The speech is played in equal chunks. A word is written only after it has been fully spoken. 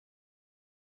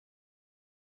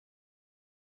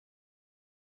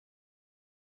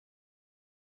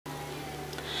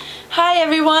Hi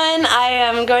everyone, I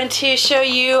am going to show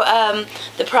you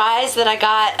the prize that I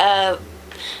got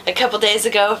a couple days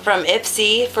ago from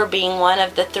Ipsy for being one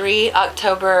of the 3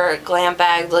 October Glam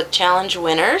Bag Look Challenge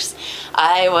winners.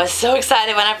 I was so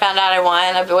excited when I found out I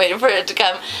won. I've been waiting for it to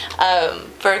come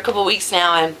for a couple weeks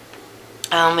now, and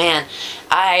oh man,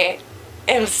 I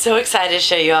am so excited to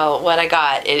show you all what I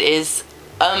got. It is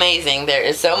amazing. There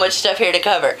is so much stuff here to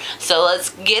cover, so let's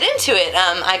get into it.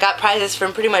 I got prizes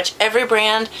from pretty much every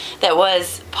brand that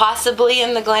was possibly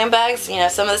in the glam bags. You know,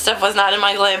 some of the stuff was not in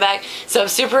my glam bag, so I'm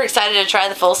super excited to try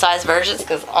the full-size versions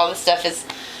because all the stuff is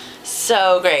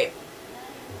so great.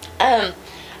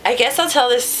 I guess I'll tell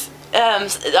this,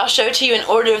 I'll show it to you in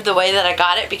order of the way that I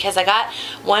got it, because I got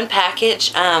one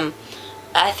package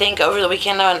I think over the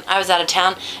weekend when I was out of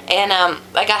town, and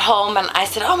I got home and I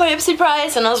said, oh, my Ipsy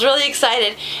prize, and I was really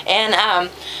excited, and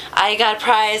I got a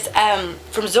prize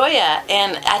from Zoya,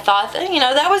 and I thought that, you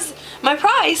know, that was my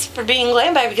prize for being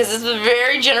glam bag, because it's a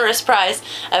very generous prize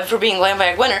for being glam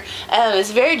bag winner.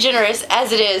 It's very generous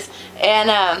as it is,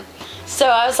 and so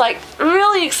I was like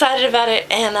really excited about it,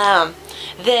 and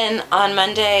then on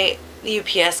Monday the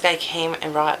UPS guy came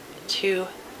and brought 2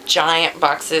 giant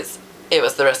boxes. It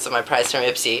was the rest of my prize from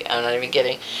Ipsy. I'm not even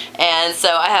kidding. And so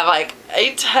I have like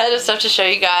a ton of stuff to show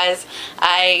you guys.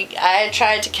 I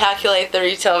tried to calculate the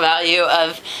retail value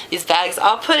of these bags.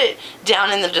 I'll put it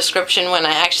down in the description when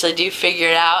I actually do figure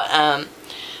it out.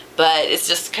 But it's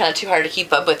just kind of too hard to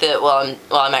keep up with it while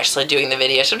I'm actually doing the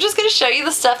video. So I'm just going to show you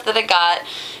the stuff that I got.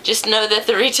 Just know that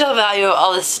the retail value of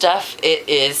all this stuff, it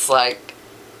is like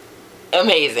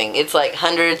amazing. It's like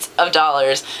hundreds of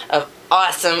dollars of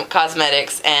awesome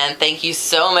cosmetics, and thank you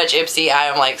so much, Ipsy. I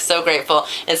am like so grateful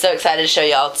and so excited to show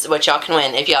y'all what y'all can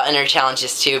win if y'all enter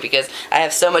challenges too, because I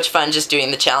have so much fun just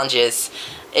doing the challenges.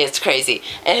 It's crazy.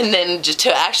 And then just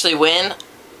to actually win,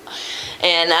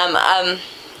 and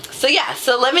so yeah,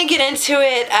 so let me get into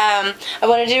it. I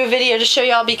want to do a video to show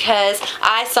y'all because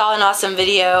I saw an awesome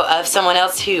video of someone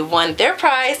else who won their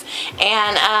prize,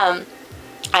 and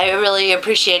I really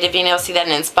appreciated being able to see that,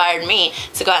 and inspired me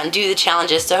to go out and do the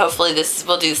challenges, so hopefully this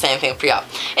will do the same thing for y'all.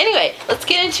 Anyway, let's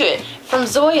get into it. From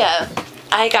Zoya,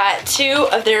 I got 2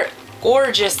 of their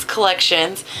gorgeous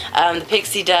collections, the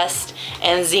Pixie Dust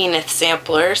and Zenith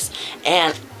samplers,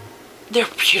 and they're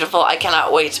beautiful. I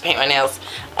cannot wait to paint my nails.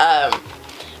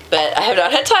 But I have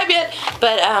not had time yet,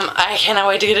 but I cannot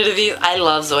wait to get into these. I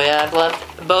love Zoya. I love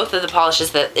both of the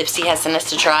polishes that Ipsy has sent us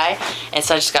to try, and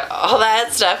so I just got all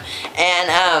that stuff.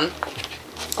 And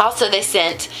also they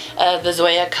sent the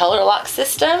Zoya Color Lock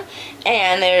system,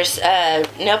 and there's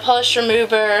nail polish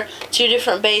remover, 2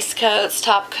 different base coats,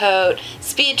 top coat,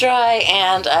 speed dry,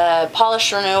 and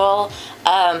polish renewal.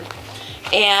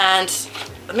 And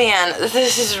man,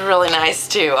 this is really nice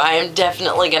too. I am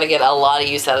definitely going to get a lot of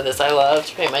use out of this. I love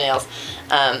to paint my nails.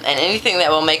 And anything that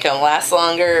will make them last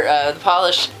longer, the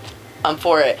polish, I'm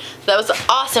for it. So that was an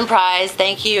awesome prize.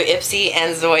 Thank you, Ipsy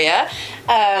and Zoya.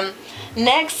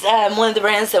 Next, one of the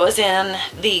brands that was in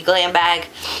the glam bag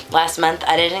last month,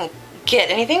 I didn't get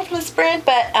anything from this brand,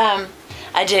 but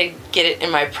I did get it in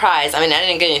my prize. I mean, I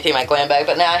didn't get anything in my glam bag,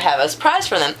 but now I have a prize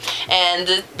for them. And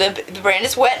the brand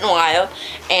is Wet n Wild,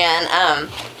 and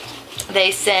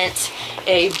they sent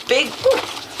a big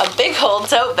old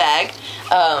tote bag.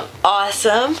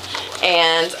 Awesome.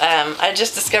 And I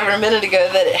just discovered a minute ago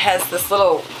that it has this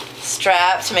little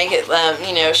strap to make it,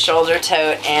 you know, shoulder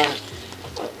tote, and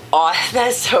oh,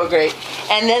 that's so great.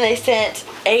 And then they sent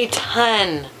a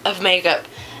ton of makeup.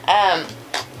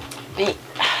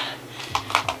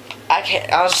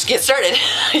 I'll just get started.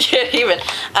 I can't even.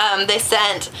 They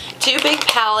sent 2 big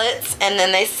palettes, and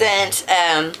then they sent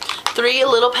 3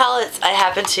 little palettes. I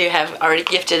happen to have already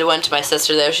gifted one to my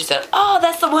sister though. She said, oh,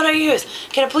 that's the one I use.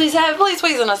 Can I please have it,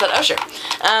 please? And I said, oh, sure.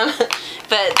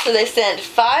 But so they sent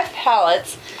 5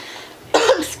 palettes,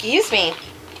 excuse me,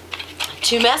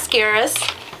 2 mascaras,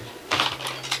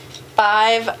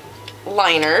 5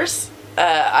 liners,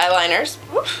 eyeliners.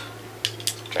 Oof.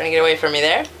 Trying to get away from me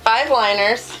there. 5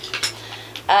 liners.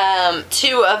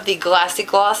 2 of the Glassy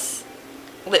Gloss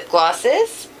lip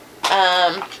glosses,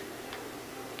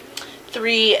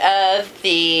 3 of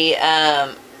the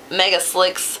Mega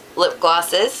Slicks lip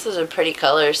glosses. Those are pretty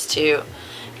colors too,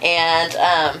 and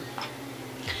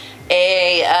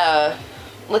a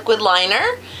liquid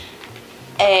liner,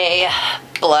 a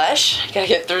blush. I gotta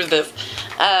get through this.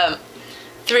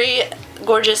 3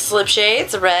 gorgeous lip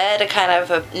shades, a red, a kind of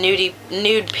a nude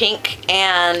pink,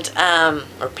 and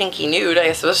or pinky nude, I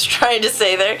guess I was trying to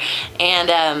say there, and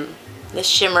this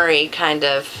shimmery kind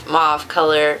of mauve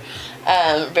color,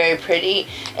 very pretty.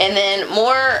 And then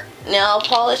more nail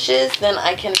polishes than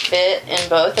I can fit in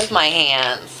both of my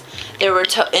hands. There were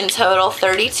in total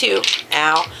 32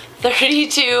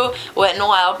 Wet n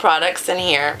Wild products in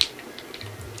here.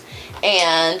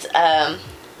 And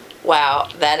wow,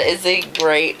 that is a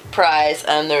great prize.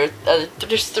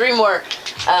 There's 3 more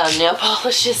nail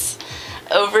polishes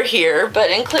over here,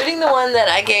 but including the one that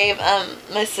I gave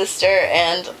my sister,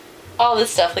 and all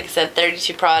this stuff, like I said,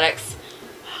 32 products.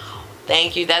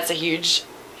 Thank you, that's a huge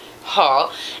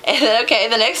haul. And then, okay,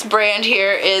 the next brand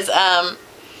here is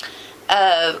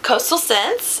Coastal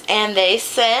Scents, and they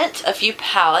sent a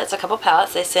couple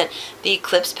palettes. They sent the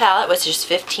Eclipse palette, which is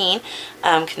 15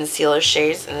 concealer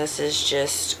shades, and this is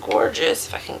just gorgeous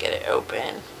if I can get it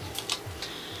open.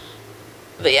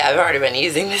 But yeah, I've already been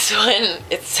using this one.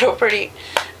 It's so pretty.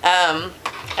 I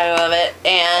love it.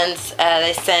 And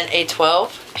they sent a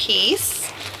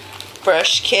 12-piece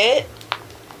brush kit.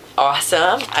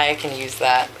 Awesome. I can use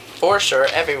that for sure.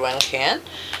 Everyone can.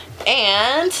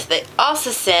 And they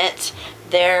also sent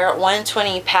their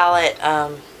 120 palette, I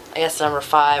guess number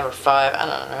 5 or 5. I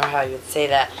don't know how you would say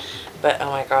that. But oh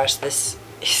my gosh, this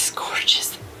is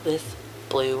gorgeous. This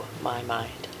blew my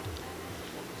mind.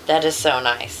 That is so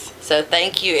nice. So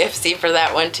thank you, Ipsy, for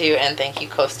that one too. And thank you,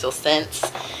 Coastal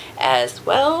Scents, as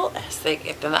well as they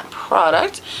gave them that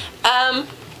product.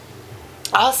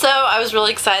 Also, I was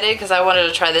really excited because I wanted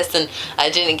to try this and I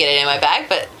didn't get it in my bag,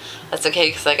 but that's okay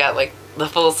because I got like the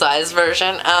full-size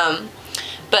version.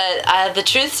 But the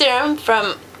Truth Serum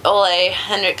from Ole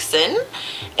Henriksen,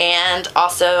 and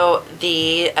also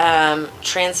the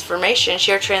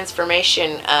Sheer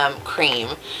Transformation cream,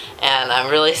 and I'm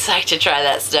really psyched to try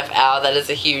that stuff out. That is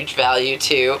a huge value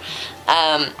too.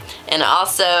 And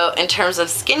also in terms of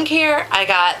skincare, I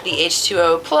got the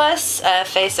H2O Plus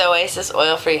Face Oasis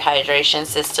Oil-Free Hydration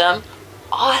System.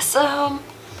 Awesome!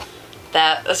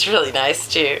 That was really nice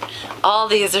too. All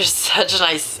these are such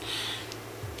nice.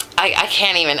 I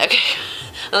can't even. Okay.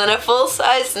 And then a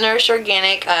full-size Nourish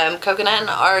Organic Coconut and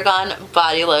Argan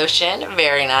Body Lotion.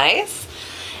 Very nice.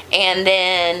 And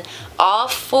then all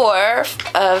 4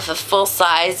 of the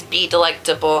full-size Be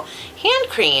Delectable hand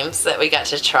creams that we got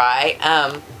to try.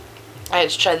 I had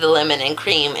to try the lemon and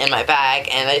cream in my bag,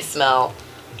 and they smell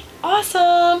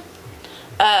awesome.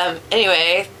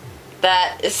 Anyway,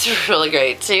 that is really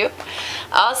great too.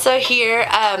 Also here,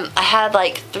 I had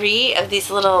like 3 of these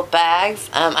little bags.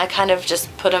 I kind of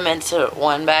just put them into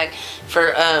one bag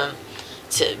for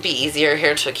to be easier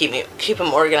here to keep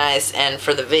them organized and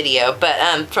for the video.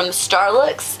 But from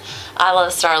Starlooks, I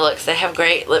love Starlooks. They have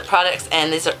great lip products,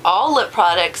 and these are all lip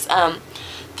products.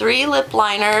 3 lip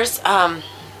liners,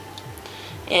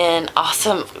 and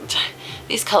awesome.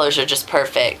 These colors are just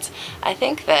perfect. I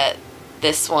think that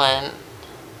this one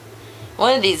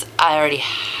of these I already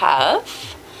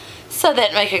have, so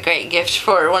that'd make a great gift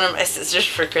for one of my sisters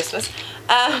for Christmas.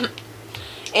 And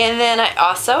then I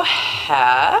also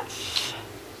have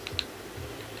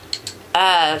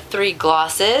 3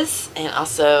 glosses, and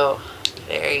also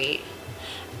they're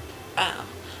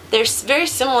very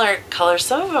similar colors.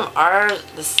 Some of them are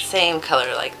the same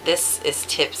color, like this is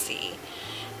Tipsy.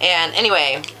 And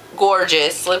anyway,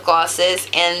 gorgeous lip glosses.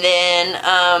 And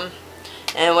then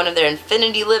and one of their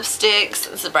Infinity lipsticks.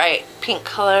 It's a bright pink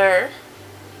color.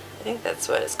 I think that's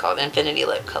what it's called, Infinity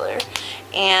lip color.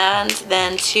 And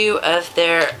then 2 of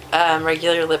their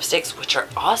regular lipsticks, which are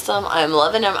awesome. I'm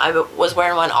loving them. I was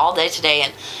wearing one all day today,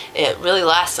 and it really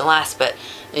lasts and lasts. But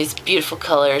these beautiful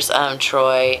colors,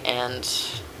 Troy and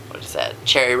what is that?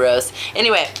 Cherry Rose.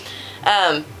 Anyway,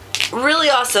 really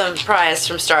awesome prize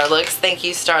from Starlooks. Thank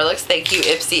you, Starlooks. Thank you,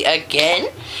 Ipsy, again.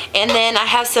 And then I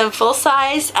have some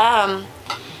full-size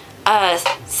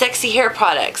sexy hair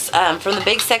products. From the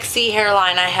Big Sexy hair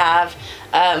line, I have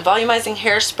volumizing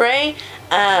hairspray,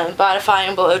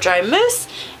 bodifying blow dry mousse,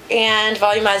 and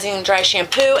volumizing dry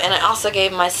shampoo. And I also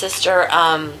gave my sister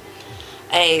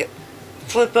a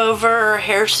flip over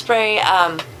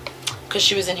hairspray because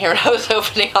she was in here when I was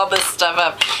opening all this stuff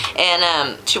up,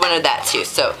 and she wanted that too,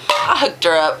 so I hooked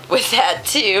her up with that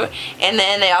too. And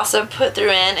then they also put in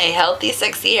a Healthy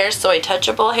Sexy Hair Soy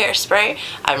Touchable hairspray.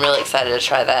 I'm really excited to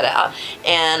try that out.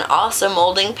 And also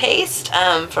molding paste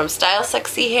from Style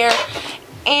Sexy Hair,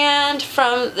 and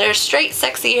from their Straight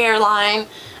Sexy Hair line,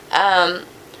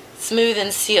 Smooth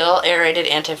and Seal Aerated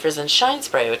Anti-Frizz and Shine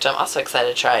Spray, which I'm also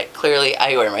excited to try. Clearly,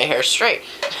 I wear my hair straight.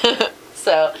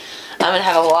 So I'm going to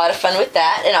have a lot of fun with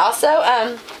that. And also,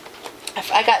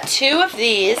 I got 2 of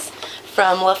these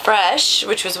from La Fresh,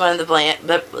 which was one of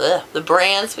the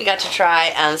brands we got to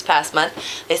try this past month.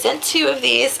 They sent 2 of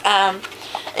these, and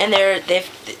they've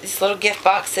these little gift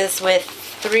boxes with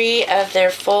 3 of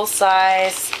their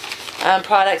full-size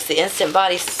products. The Instant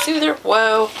Body Soother,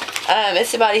 whoa,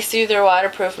 Ipsy Body Soother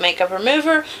Waterproof Makeup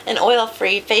Remover, an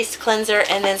oil-free face cleanser,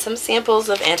 and then some samples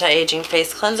of anti-aging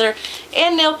face cleanser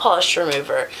and nail polish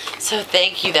remover. So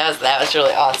thank you. That was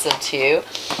really awesome too.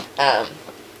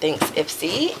 Thanks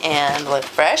Ipsy and Look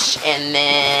Fresh. And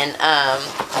then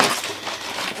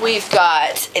we've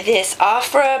got this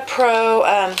Ofra Pro,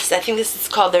 I think this is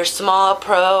called their Small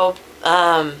Pro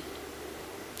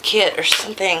kit or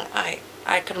something.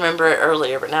 I could remember it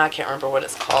earlier, but now I can't remember what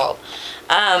it's called.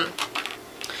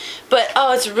 But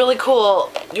oh, it's really cool,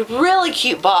 really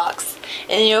cute box.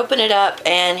 And you open it up,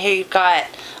 and here you've got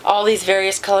all these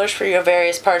various colors for your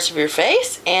various parts of your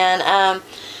face. And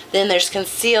then there's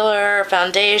concealer,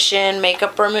 foundation,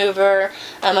 makeup remover,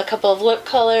 a couple of lip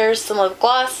colors, some lip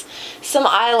gloss, some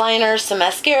eyeliner, some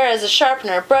mascaras, a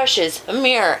sharpener, brushes, a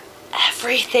mirror,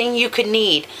 everything you could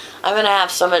need. I'm going to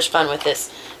have so much fun with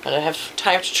this. I'm going to have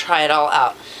time to try it all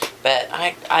out. But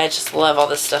I just love all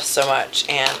this stuff so much.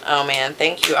 And oh man,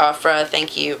 thank you Ofra,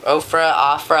 thank you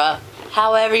Ofra,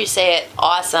 however you say it,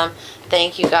 awesome.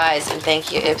 Thank you guys, and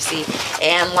thank you Ipsy.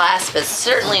 And last but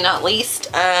certainly not least,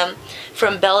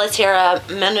 from Bellaterra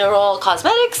Mineral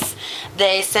Cosmetics,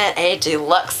 they sent a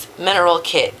deluxe mineral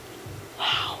kit.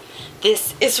 Wow,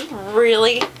 this is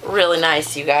really, really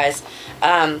nice, you guys.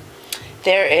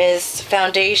 There is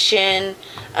foundation,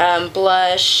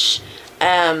 blush,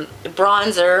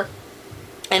 bronzer,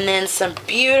 and then some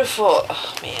beautiful,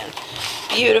 oh man,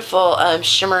 beautiful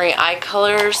shimmery eye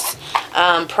colors,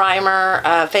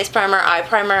 primer, face primer, eye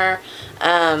primer,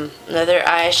 another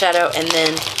eyeshadow, and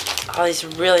then all these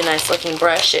really nice looking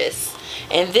brushes.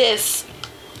 And this,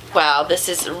 wow, this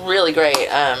is really great.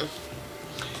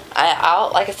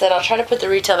 Like I said, I'll try to put the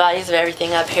retail values of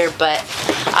everything up here, but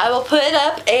I will put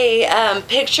up a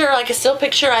picture, like a still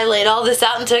picture. I laid all this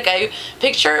out and took a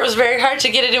picture. It was very hard to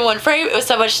get it in one frame. It was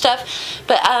so much stuff.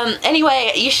 But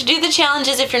anyway, you should do the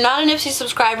challenges. If you're not an Ipsy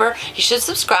subscriber, you should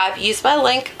subscribe. Use my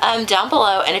link down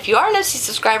below. And if you are an Ipsy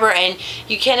subscriber and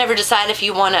you can't ever decide if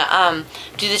you want to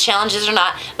do the challenges or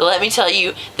not, let me tell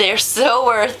you, they're so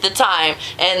worth the time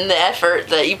and the effort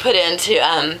that you put in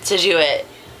to do it.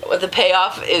 The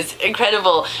payoff is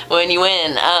incredible when you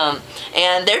win,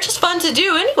 and they're just fun to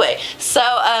do anyway. So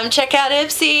check out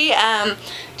Ipsy,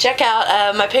 check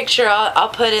out my picture. I'll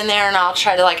put in there, and I'll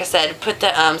try to, like I said, put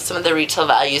the some of the retail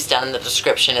values down in the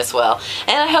description as well.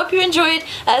 And I hope you enjoyed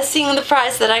seeing the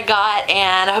prize that I got,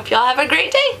 and I hope y'all have a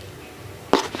great day.